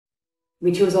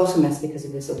We chose Automist because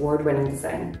of this award-winning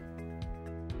design.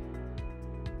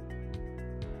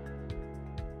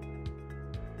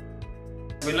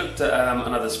 We looked at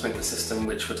another sprinkler system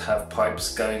which would have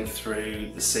pipes going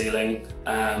through the ceiling.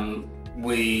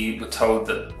 We were told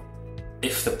that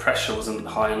if the pressure wasn't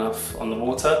high enough on the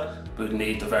water, we would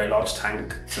need a very large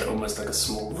tank, so almost like a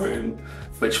small room,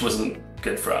 which wasn't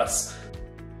good for us.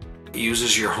 It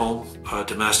uses your home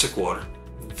domestic water.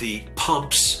 The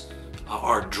pumps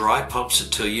are dry pumps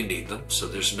until you need them, so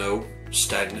there's no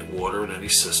stagnant water in any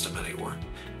system anywhere.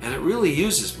 And it really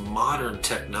uses modern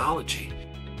technology.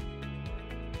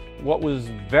 What was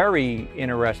very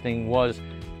interesting was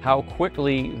how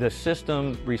quickly the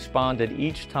system responded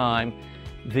each time.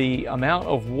 The amount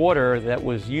of water that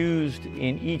was used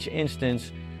in each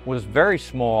instance was very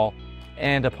small,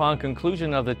 and upon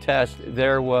conclusion of the test,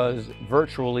 there was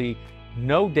virtually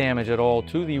no damage at all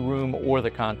to the room or the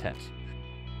contents.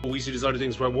 We see these other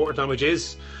things where water damage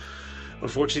is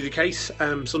unfortunately the case,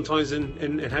 sometimes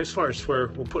in house fires where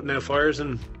we're putting out fires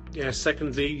and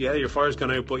secondly, your fire's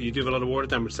gone out but you do have a lot of water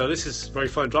damage. So this is very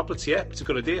fine droplets, it's a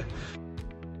good idea.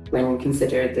 When we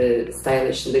consider the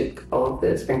stylish look of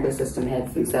the sprinkler system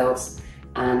heads themselves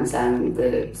and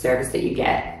the service that you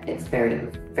get, it's very,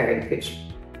 very good.